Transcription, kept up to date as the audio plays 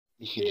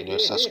If you do not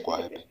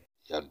subscribe,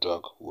 your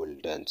dog will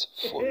dance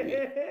for me.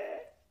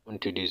 On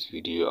today's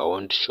video, I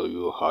want to show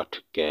you how to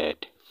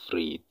get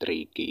free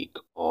 3 gig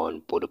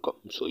on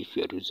Vodacom. So if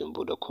you are using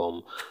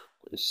Vodacom,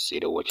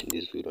 consider watching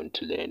this video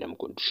until the end. I'm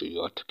going to show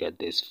you how to get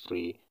this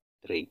free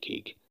 3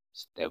 gig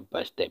step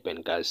by step.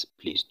 And guys,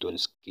 please don't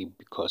skip,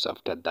 because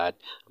after that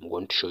I'm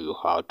going to show you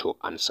how to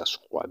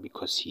unsubscribe,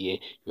 because here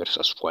you are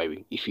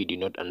subscribing. If you do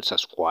not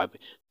unsubscribe,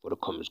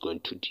 Vodacom is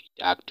going to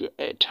deduct your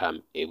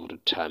airtime every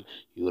time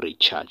you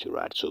recharge,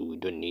 right? So we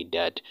don't need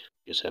that.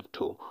 You just have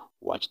to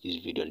watch this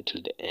video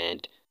until the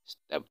end.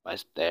 Step by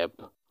step,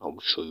 I'll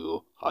show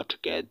you how to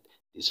get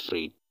this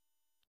free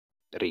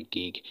 3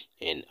 gig.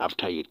 And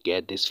after you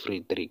get this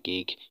free 3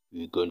 gig,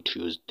 you're going to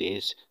use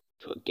this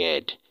to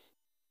get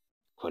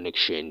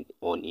connection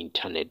on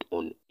internet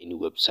on any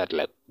website.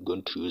 Like, we're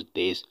going to use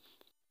this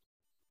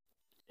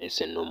as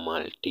a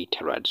normal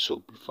data, right?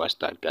 So before I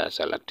start,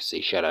 guys, I'd like to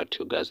say shout out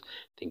to you guys.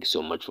 Thank you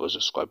so much for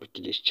subscribing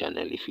to this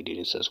channel. If you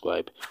didn't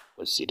subscribe,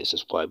 consider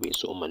subscribing,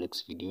 so my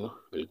next video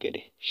will get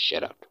a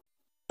shout out.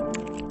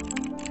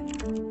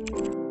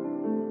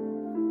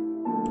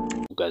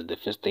 Guys, the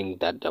first thing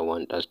that I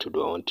want us to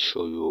do, I want to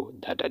show you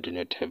that I do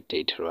not have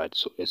data, right?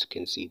 So as you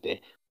can see,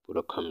 the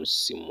Vodacom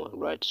SIM one,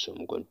 right? So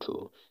I'm going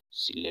to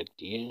select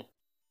here.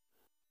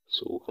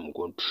 So I'm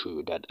going to show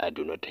you that I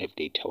do not have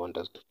data. I want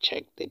us to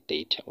check the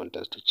data. I want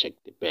us to check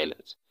the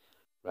balance,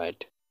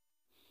 right?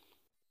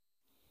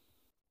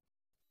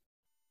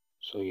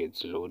 So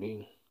it's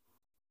loading.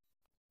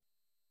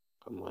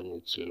 Come on,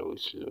 it's slow.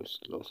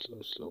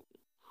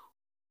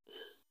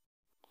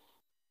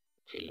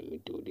 Okay, let me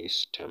do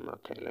this time.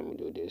 Okay, let me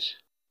do this.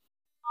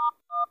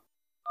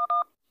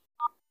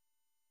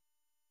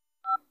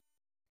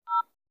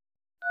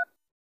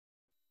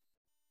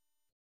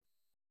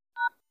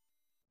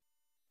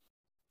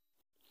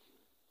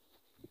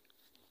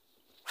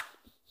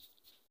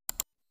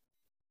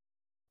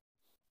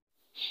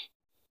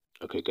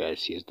 Okay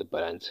guys, here's the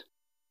balance.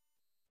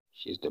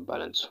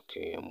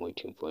 Okay, I'm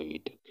waiting for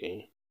it.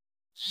 Okay,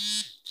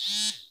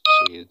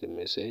 so here's the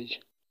message.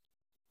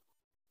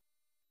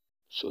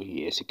 So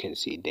here, as you can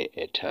see, the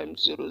airtime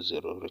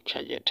 00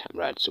 recharge airtime,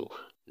 right? So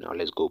now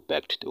let's go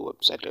back to the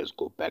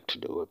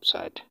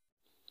website.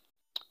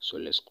 So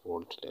let's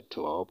scroll to the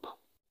top.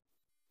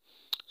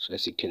 So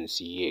as you can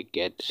see here,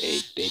 get a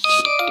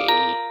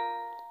 30-day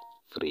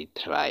free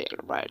trial,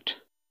 right?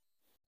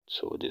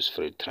 So this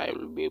free trial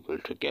will be able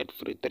to get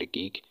free 3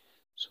 gig.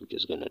 So we're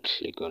just gonna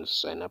click on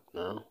sign up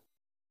now.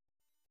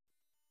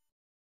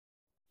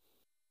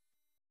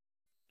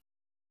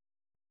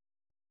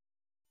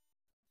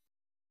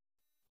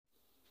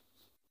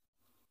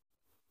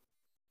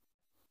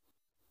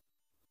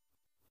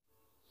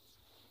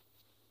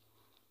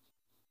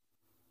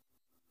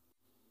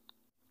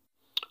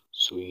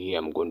 So here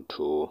I'm going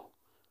to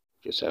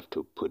just have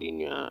to put in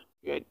your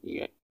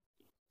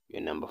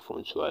number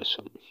phone. So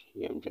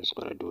here I'm just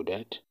gonna do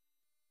that.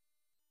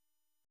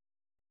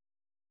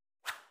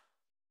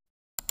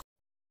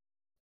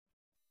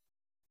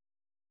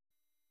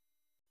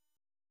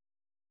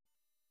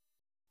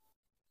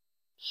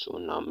 So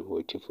now I'm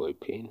waiting for a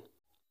pin.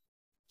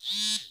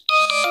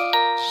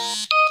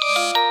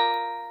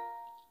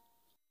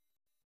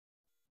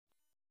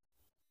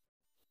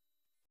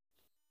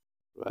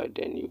 Right,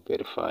 then you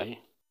verify.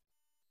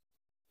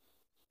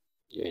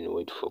 Then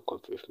wait for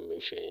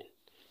confirmation.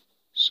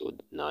 So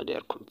now they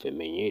are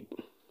confirming it.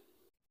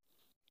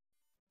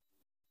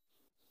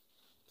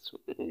 So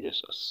you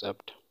just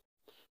accept.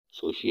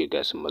 So here,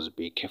 guys, must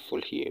be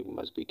careful here.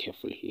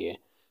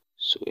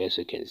 So as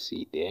you can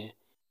see there,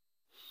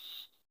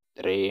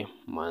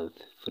 3-month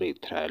free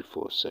trial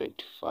for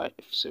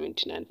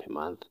 79 per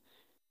month,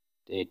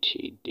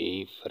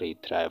 30-day free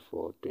trial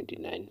for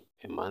 29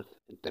 per month,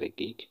 and 3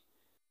 gig.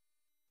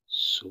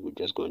 So we're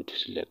just going to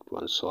select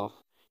one off.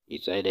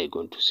 It's either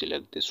going to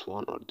select this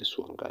one or this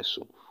one, guys.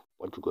 So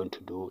what we're going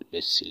to do,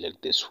 let's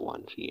select this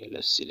one here.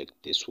 Let's select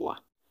this one.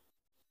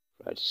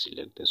 Right,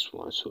 select this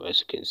one. So as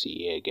you can see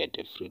here, get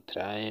a free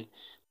trial,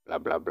 blah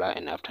blah blah,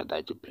 and after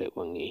that you pay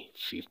only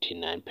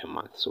 59 per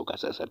month. So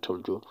guys, as I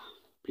told you,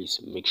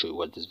 please make sure you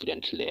watch this video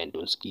until the end.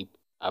 Don't skip.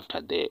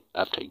 After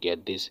you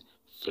get this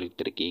free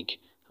 3 gig,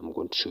 I'm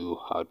going to show you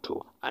how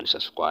to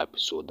unsubscribe,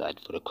 so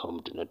that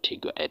Vodacom do not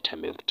take your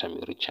airtime every time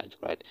you recharge,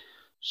 right?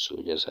 So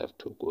you just have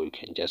to go. You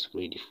can just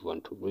read if you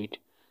want to read.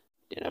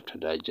 Then after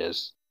that,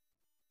 just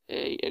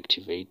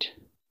activate.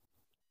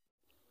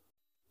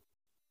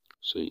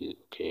 So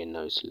okay,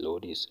 now it's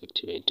load is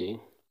activating.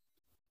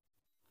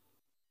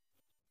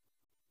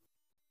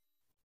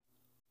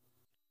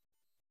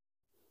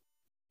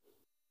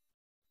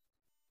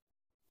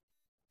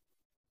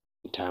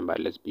 Time, but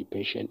let's be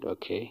patient.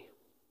 Okay,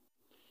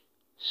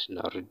 it's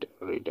now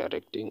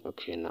redirecting.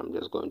 Okay, now I'm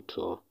just going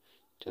to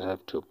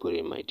have to put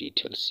in my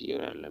details here.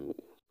 Let me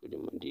put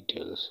in my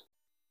details.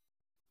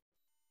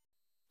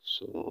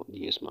 So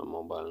here's my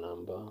mobile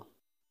number.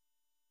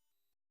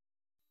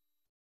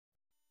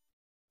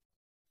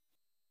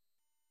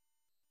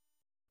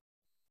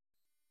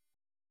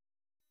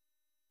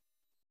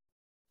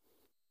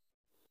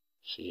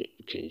 So you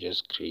can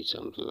just create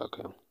something like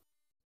a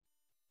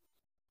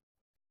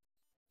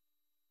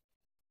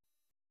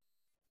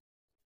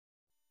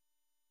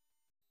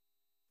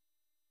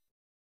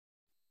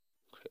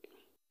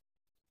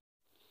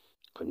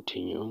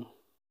continue.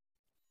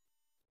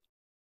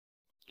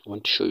 I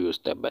want to show you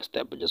step by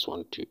step. I just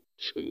want to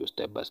show you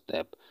step by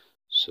step.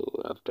 So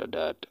after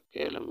that,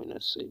 okay, let me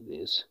not save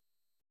this.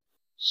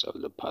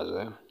 Solve the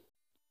puzzle.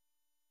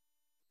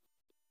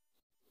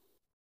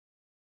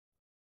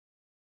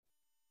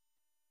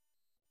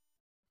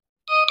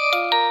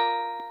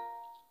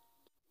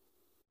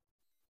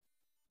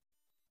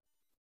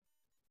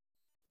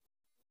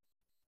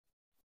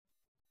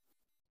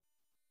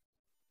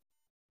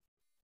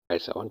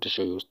 Guys, I want to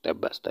show you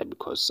step by step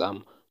because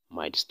some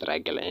might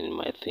struggle and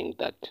might think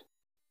that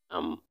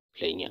I'm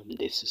playing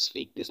this is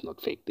fake, this is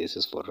not fake, this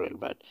is for real.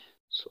 But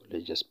so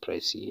let's just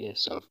press here,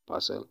 solve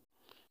puzzle.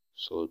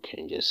 So you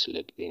can just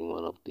select any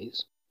one of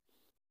these.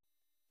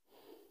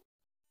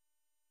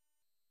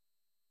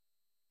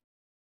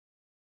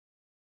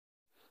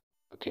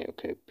 Okay,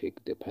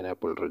 pick the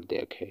pineapple right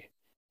there. Okay,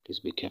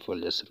 please be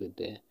careful, just read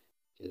there.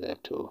 Just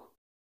have to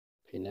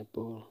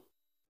pineapple.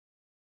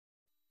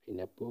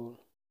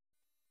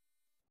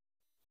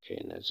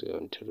 Okay, now it's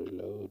going to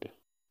reload.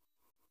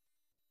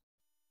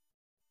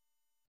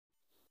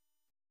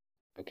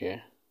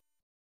 Okay,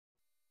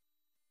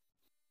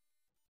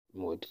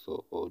 wait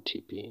for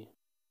OTP.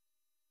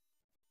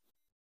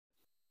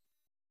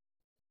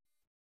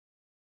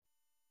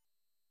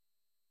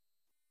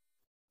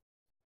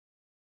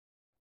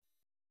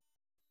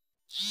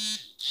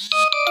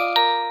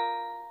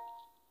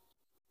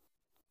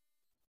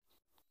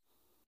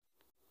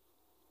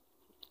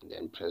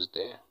 Then press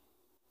there.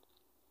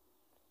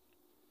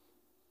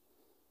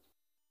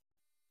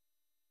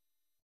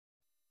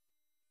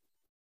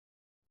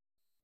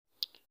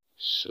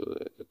 So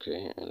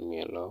okay, and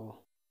me allow.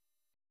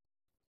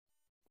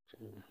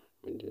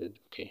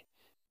 Okay,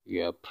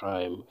 your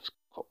Prime,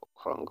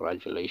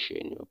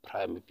 congratulations, your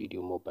Prime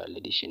Video Mobile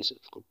Edition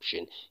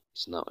subscription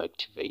is now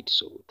activated.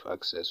 So to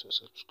access your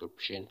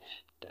subscription,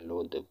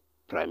 download the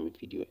Prime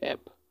Video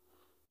app.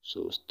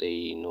 So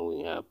stay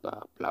knowing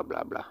blah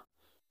blah blah.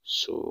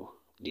 So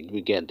did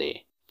we get the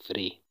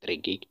 3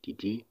 gig?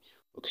 Did we?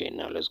 Okay,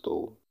 now let's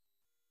go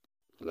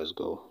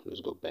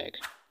back.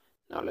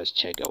 Now let's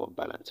check our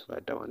balance.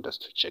 Right, I want us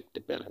to check the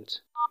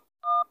balance.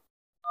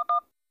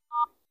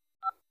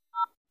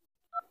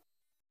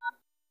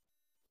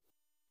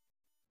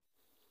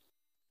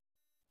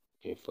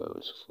 Okay,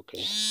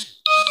 okay.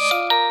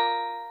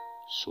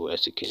 So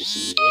as you can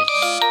see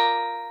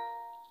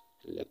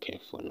here, okay,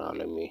 for now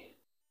let me,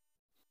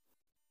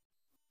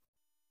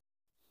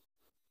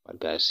 but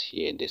guys,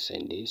 here they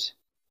send this.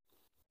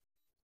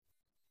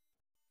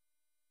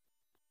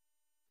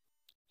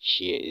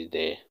 Here is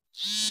the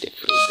free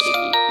 3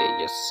 gig,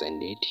 they just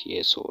send it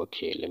here. So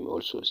okay, let me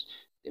also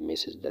the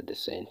message that they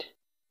sent.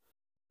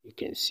 You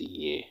can see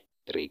here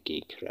 3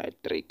 gig, right?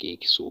 3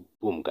 gig. So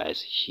boom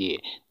guys, here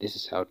this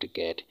is how to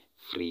get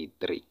free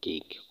 3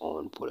 gig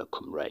on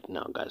Vodacom right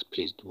now. Guys,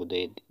 please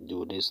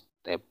do this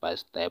step by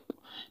step.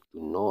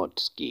 Do not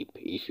skip.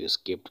 If you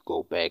skipped,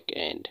 go back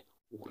and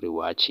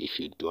rewatch if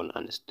you don't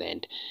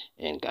understand.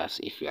 And guys,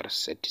 if you are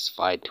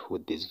satisfied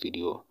with this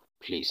video,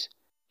 please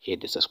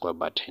hit the subscribe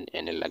button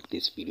and like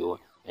this video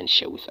and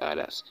share with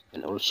others.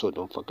 And also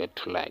don't forget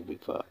to like,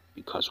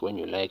 because when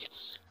you like,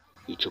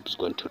 YouTube is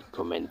going to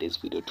recommend this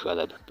video to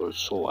other people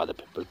so other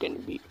people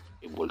can be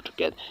able to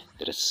get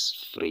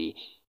this free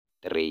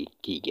 3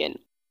 gig. And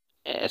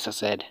as I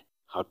said,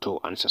 how to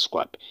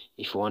unsubscribe.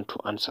 If you want to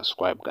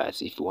unsubscribe,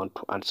 guys, if you want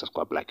to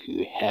unsubscribe, like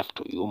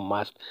you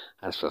must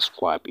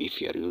unsubscribe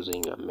if you are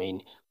using your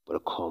main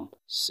Vodacom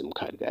SIM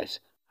card, guys.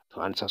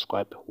 To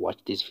unsubscribe, watch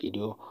this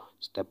video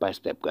step by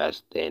step,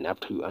 guys. Then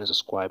after you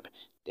unsubscribe,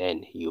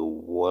 then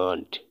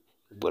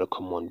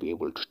Vodacom won't be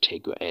able to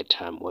take your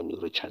airtime when you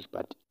recharge.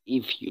 But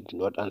if you do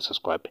not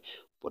unsubscribe,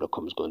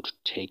 Vodacom is going to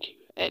take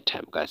your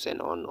airtime, guys.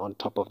 And on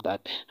top of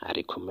that, I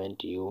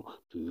recommend you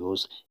to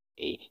use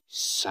a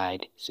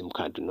side SIM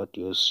card. Do not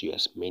use your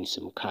main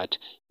SIM card.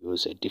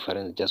 Use a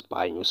different. Just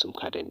buy a new SIM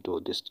card and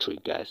do this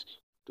trick, guys.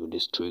 Do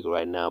this trick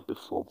right now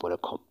before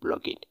Vodacom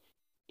block it.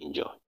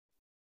 Enjoy.